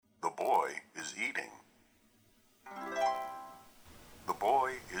is eating. The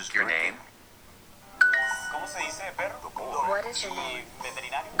boy is Your drinking. name? ¿Cómo se dice, perro? The boy. What is your name?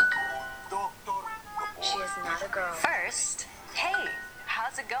 Veterinario. Doctor. The boy. She is not a girl. First, hey,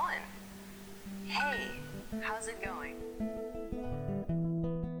 how's it going? Hey, how's it going?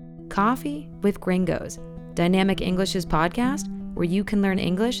 Coffee with Gringos, Dynamic English's podcast where you can learn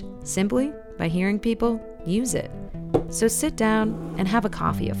English simply by hearing people use it. So sit down and have a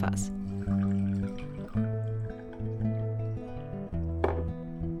coffee with us.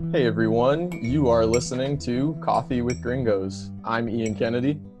 Hey everyone, you are listening to Coffee with Gringos. I'm Ian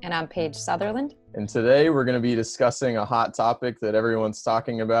Kennedy. And I'm Paige Sutherland. And today we're going to be discussing a hot topic that everyone's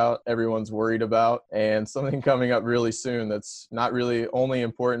talking about, everyone's worried about, and something coming up really soon that's not really only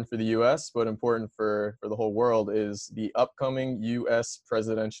important for the U.S., but important for the whole world is the upcoming U.S.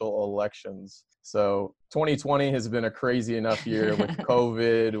 presidential elections. So 2020 has been a crazy enough year with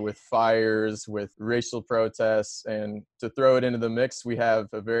COVID, with fires, with racial protests, and to throw it into the mix, we have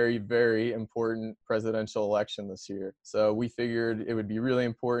a very, very important presidential election this year. So we figured it would be really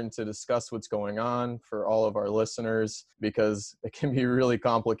important to discuss what's going on for all of our listeners because it can be really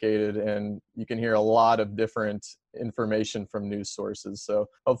complicated and you can hear a lot of different information from news sources. So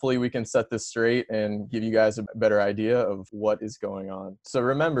hopefully we can set this straight and give you guys a better idea of what is going on. So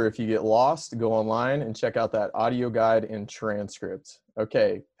remember, if you get lost, go online and check out that audio guide and transcript.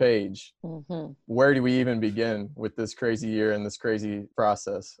 Okay, Paige, Where do we even begin with this crazy year and this crazy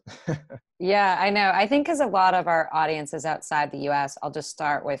process? Yeah, I know. I think because a lot of our audience is outside the US, I'll just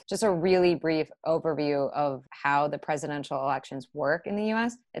start with just a really brief overview of how the presidential elections work in the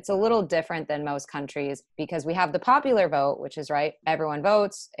US. It's a little different than most countries because we have the popular vote, which is right. Everyone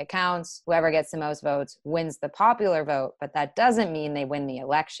votes, it counts. Whoever gets the most votes wins the popular vote, but that doesn't mean they win the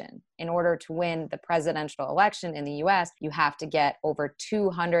election. In order to win the presidential election in the US, you have to get over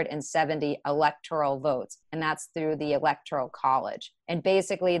 270 electoral votes, and that's through the Electoral College. And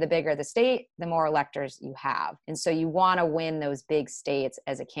basically, the bigger the state, the more electors you have. And so you want to win those big states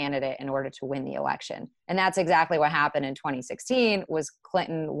as a candidate in order to win the election. And that's exactly what happened in 2016 was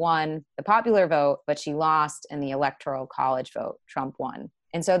Clinton won the popular vote, but she lost in the Electoral College vote. Trump won.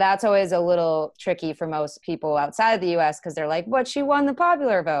 And so that's always a little tricky for most people outside of the US because they're like, but she won the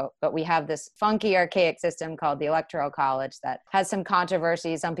popular vote. But we have this funky, archaic system called the Electoral College that has some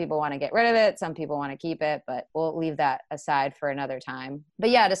controversy. Some people want to get rid of it. Some people want to keep it, but we'll leave that aside for another time.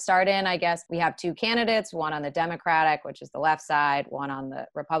 But yeah, to start in, I guess we have two candidates, one on the Democratic, which is the left side, one on the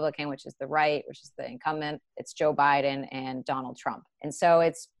Republican, which is the right, which is the incumbent. It's Joe Biden and Donald Trump. And so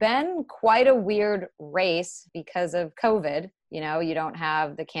it's been quite a weird race because of COVID. You know, you don't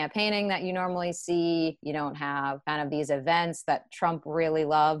have the campaigning that you normally see. You don't have kind of these events that Trump really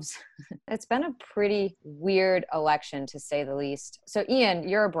loves. It's been a pretty weird election, to say the least. So, Ian,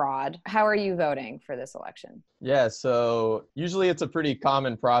 you're abroad. How are you voting for this election? Yeah, so usually it's a pretty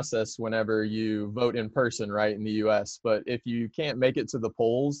common process whenever you vote in person, right, in the US. But if you can't make it to the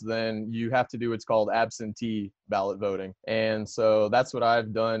polls, then you have to do what's called absentee ballot voting. And so that's what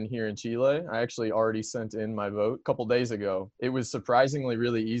I've done here in Chile. I actually already sent in my vote a couple days ago. It was surprisingly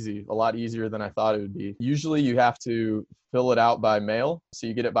really easy, a lot easier than I thought it would be. Usually you have to fill it out by mail. So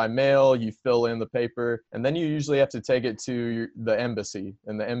you get it by mail, you fill in the paper, and then you usually have to take it to the embassy,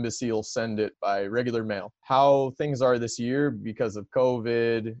 and the embassy will send it by regular mail. How things are this year, because of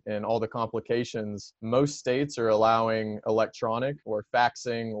COVID and all the complications, most states are allowing electronic or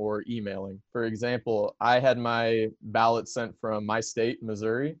faxing or emailing. For example, I had my ballot sent from my state,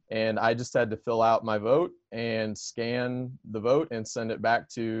 Missouri, and I just had to fill out my vote and scan the vote and send it back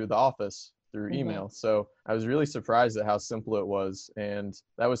to the office through email. So I was really surprised at how simple it was. And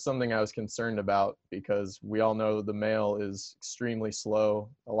that was something I was concerned about because we all know the mail is extremely slow,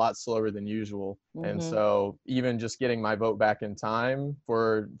 a lot slower than usual. And so even just getting my vote back in time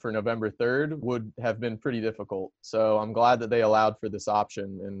for November 3rd would have been pretty difficult. So I'm glad that they allowed for this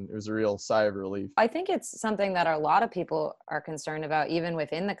option, and it was a real sigh of relief. I think it's something that a lot of people are concerned about, even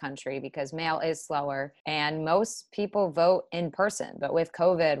within the country, because mail is slower and most people vote in person. But with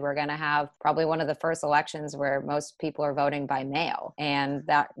COVID, we're going to have probably one of the first elections where most people are voting by mail. And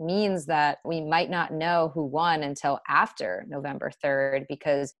that means that we might not know who won until after November 3rd,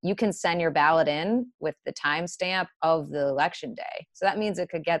 because you can send your ballot in with the timestamp of the election day. So that means it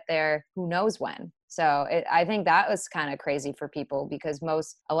could get there who knows when. So I think that was kind of crazy for people because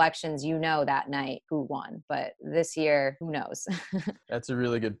most elections, that night who won. But this year, who knows? That's a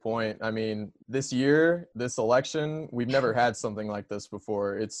really good point. I mean, this year, this election, we've never had something like this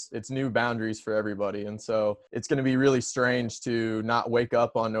before. It's new boundaries for everybody. And so it's going to be really strange to not wake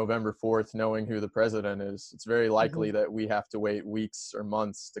up on November 4th knowing who the president is. It's very likely that we have to wait weeks or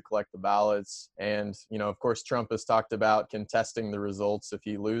months to collect the ballots. And, of course, Trump has talked about contesting the results if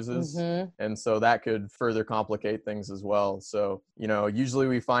he loses. And so that could further complicate things as well. So, usually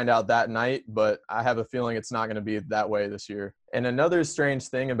we find out that night, but I have a feeling it's not going to be that way this year. And another strange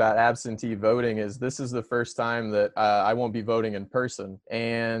thing about absentee voting is this is the first time that I won't be voting in person.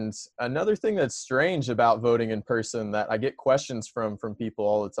 And another thing that's strange about voting in person that I get questions from people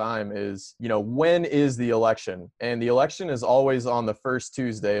all the time is, when is the election? And the election is always on the first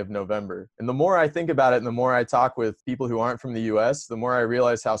Tuesday of November. And the more I think about it and the more I talk with people who aren't from the US, the more I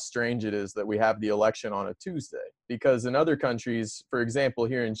realize how strange it is that we have the election on a Tuesday. Because in other countries, for example,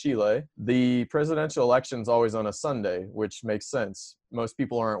 here in Chile, the presidential election is always on a Sunday, which makes sense. Most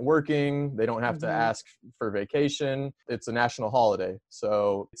people aren't working. They don't have to ask for vacation. It's a national holiday.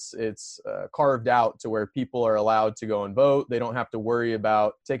 So it's carved out to where people are allowed to go and vote. They don't have to worry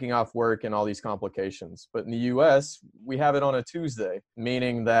about taking off work and all these complications. But in the US, we have it on a Tuesday,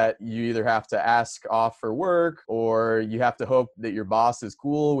 meaning that you either have to ask off for work or you have to hope that your boss is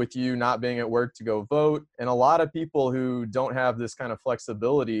cool with you not being at work to go vote. And a lot of people who don't have this kind of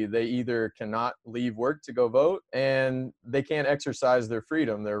flexibility, they either cannot leave work to go vote and they can't exercise their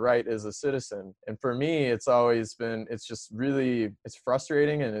freedom, their right as a citizen. And for me, it's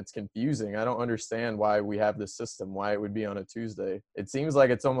frustrating and it's confusing. I don't understand why we have this system, why it would be on a Tuesday. It seems like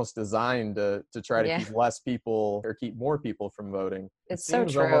it's almost designed to try to keep less people or keep more people from voting. It's so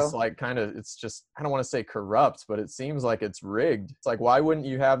true. Almost like it's just, I don't want to say corrupt, but it seems like it's rigged. It's like, why wouldn't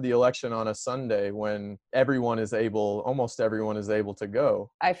you have the election on a Sunday when almost everyone is able to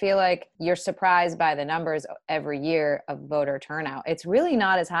go? I feel like you're surprised by the numbers every year of voter turnout. It's really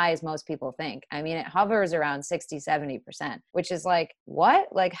not as high as most people think. I mean, it hovers around 60-70%, which is like, what?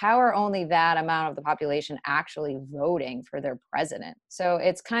 Like, how are only that amount of the population actually voting for their president? So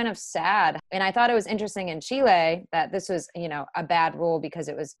it's kind of sad. And I thought it was interesting in Chile that this was, a bad rule because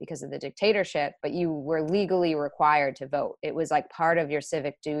of the dictatorship, but you were legally required to vote. It was like part of your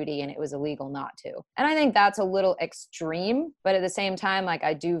civic duty and it was illegal not to. And I think that's a little extreme, but at the same time, like,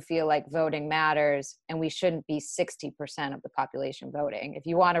 I do feel like voting matters and we shouldn't be 60% of the population voting. If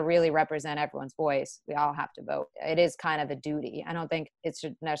you want to really represent everyone's voice, we all have to vote. It is kind of a duty. I don't think it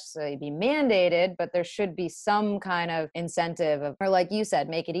should necessarily be mandated, but there should be some kind of incentive or like you said,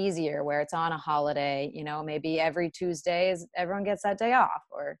 make it easier where it's on a holiday, maybe every Tuesday everyone gets that day off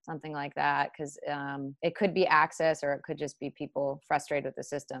or something like that. Cause it could be access or it could just be people frustrated with the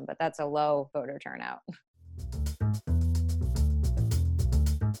system, but that's a low voter turnout.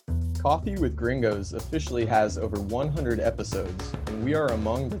 Coffee with Gringos officially has over 100 episodes, and we are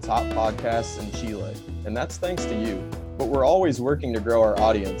among the top podcasts in Chile. And that's thanks to you. But we're always working to grow our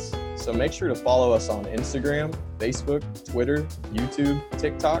audience. So make sure to follow us on Instagram, Facebook, Twitter, YouTube,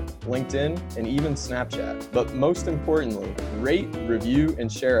 TikTok, LinkedIn, and even Snapchat. But most importantly, rate, review,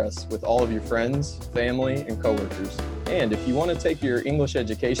 and share us with all of your friends, family, and coworkers. And if you want to take your English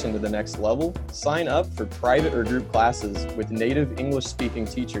education to the next level, sign up for private or group classes with native English-speaking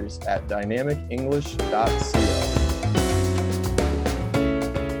teachers at dynamicenglish.co.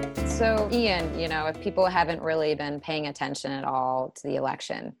 So Ian, if people haven't really been paying attention at all to the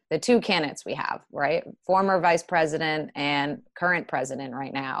election, the two candidates we have, right? Former vice president and current president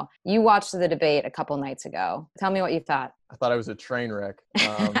right now. You watched the debate a couple nights ago. Tell me what you thought. I thought it was a train wreck.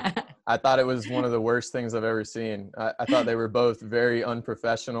 I thought it was one of the worst things I've ever seen. I thought they were both very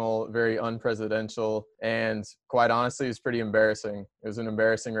unprofessional, very unpresidential, and quite honestly, it was pretty embarrassing. It was an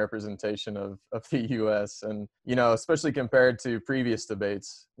embarrassing representation of the U.S. And, especially compared to previous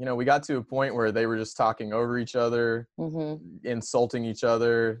debates. We got to a point where they were just talking over each other, insulting each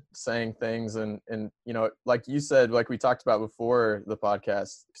other, saying things. And, like you said, like we talked about before the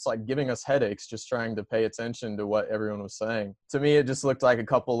podcast, it's like giving us headaches just trying to pay attention to what everyone was saying. To me, it just looked like a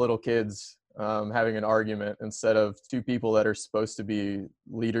couple little kids having an argument instead of two people that are supposed to be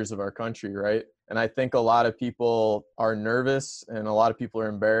leaders of our country, right? And I think a lot of people are nervous and a lot of people are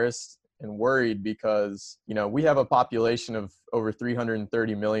embarrassed and worried because, we have a population of over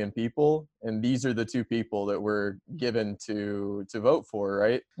 330 million people, and these are the two people that were given to vote for,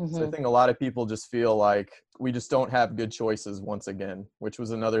 right? So I think a lot of people just feel like we just don't have good choices once again, which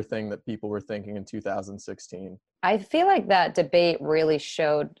was another thing that people were thinking in 2016. I feel like that debate really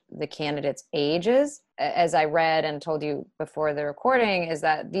showed the candidates' ages. As I read and told you before the recording, is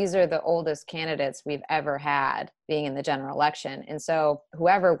that these are the oldest candidates we've ever had being in the general election. And so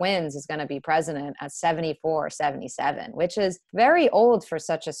whoever wins is going to be president at 74 or 77, which is very old for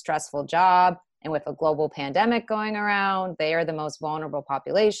such a stressful job. And with a global pandemic going around, they are the most vulnerable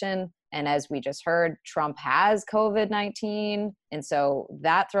population. And as we just heard, Trump has COVID-19. And so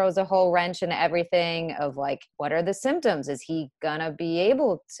that throws a whole wrench into everything of like, what are the symptoms? Is he gonna be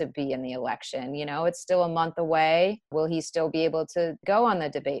able to be in the election? You know, it's still a month away. Will he still be able to go on the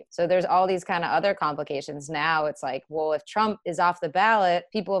debate? So there's all these kind of other complications. Now it's like, well, if Trump is off the ballot,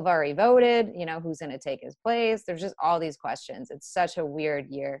 people have already voted, you know, who's gonna take his place? There's just all these questions. It's such a weird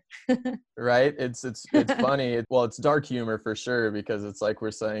year. Right? It's funny. Well, it's dark humor for sure, because it's like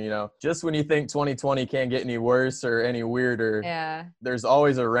we're saying, you know, just when you think 2020 can't get any worse or any weirder, there's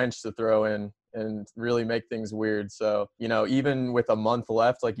always a wrench to throw in and really make things weird. So, you know, even with a month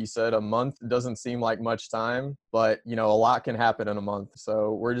left, like you said, a month doesn't seem like much time, but, you know, a lot can happen in a month.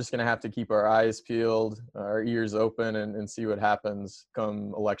 So we're just going to have to keep our eyes peeled, our ears open, and see what happens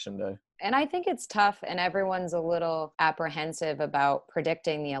come election day. And I think it's tough, and everyone's a little apprehensive about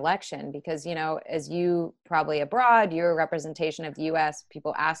predicting the election because, you know, as you probably abroad, you're a representation of the U.S.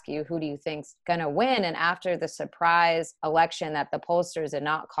 People ask you, who do you think's going to win? And after the surprise election that the pollsters did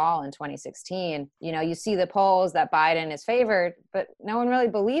not call in 2016, you know, you see the polls that Biden is favored, but no one really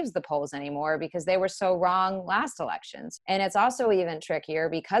believes the polls anymore because they were so wrong last elections. And it's also even trickier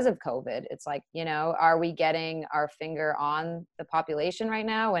because of COVID. It's like, you know, are we getting our finger on the population right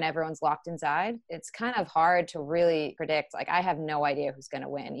now when everyone's locked inside? It's kind of hard to really predict. Like, I have no idea who's going to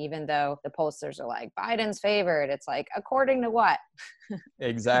win, even though the pollsters are like, Biden's favored. It's like, according to what?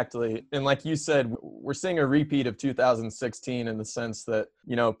 Exactly. And like you said, we're seeing a repeat of 2016 in the sense that,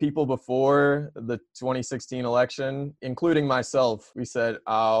 you know, people before the 2016 election, including myself, we said,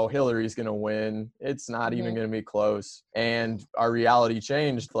 oh, Hillary's going to win. It's not even going to be close. And our reality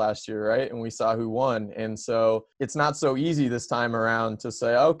changed last year, right? And we saw who won. And so it's not so easy this time around to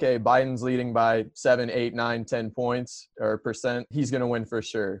say, okay, Biden's leading by 7, 8, 9, 10 points or percent. He's going to win for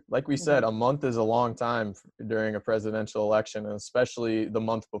sure. Like we said, a month is a long time during a presidential election, and especially the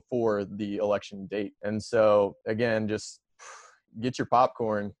month before the election date. And so again, just get your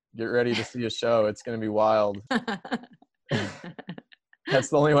popcorn, get ready to see a show. It's going to be wild. That's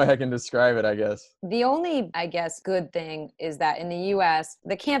the only way I can describe it, I guess. The only, I guess, good thing is that in the US,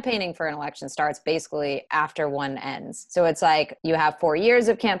 the campaigning for an election starts basically after one ends. So it's like you have 4 years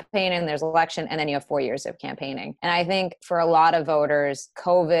of campaigning, there's election, and then you have 4 years of campaigning. And I think for a lot of voters,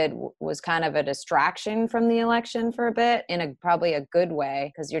 COVID was kind of a distraction from the election for a bit, in probably a good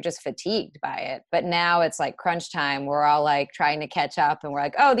way, because you're just fatigued by it. But now it's like crunch time. We're all like trying to catch up, and we're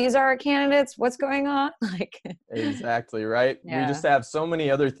like, oh, these are our candidates. What's going on? Like, exactly, right? Yeah. We just have so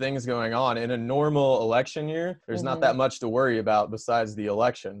many other things going on. In a normal election year, there's not that much to worry about besides the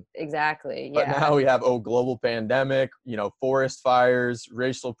election. Exactly. But now we have, global pandemic, you know, forest fires,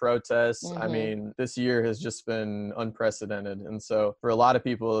 racial protests. I mean, this year has just been unprecedented. And so for a lot of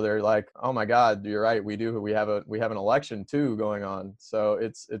people, they're like, oh my God, you're right. We have an election too going on. So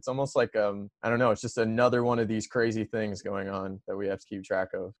it's almost like, I don't know, it's just another one of these crazy things going on that we have to keep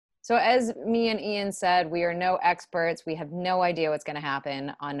track of. So as me and Ian said, we are no experts. We have no idea what's going to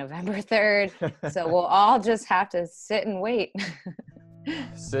happen on November 3rd. So we'll all just have to sit and wait.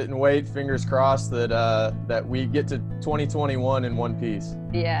 Sit and wait, fingers crossed that we get to 2021 in one piece.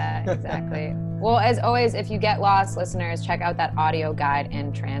 Yeah, exactly. Well, as always, if you get lost, listeners, check out that audio guide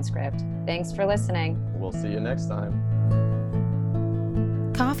and transcript. Thanks for listening. We'll see you next time.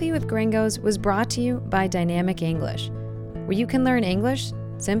 Coffee with Gringos was brought to you by Dynamic English, where you can learn English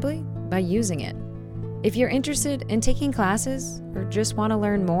simply by using it. If you're interested in taking classes or just want to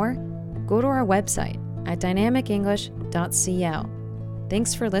learn more, go to our website at dynamicenglish.cl.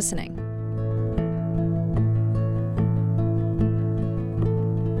 Thanks for listening.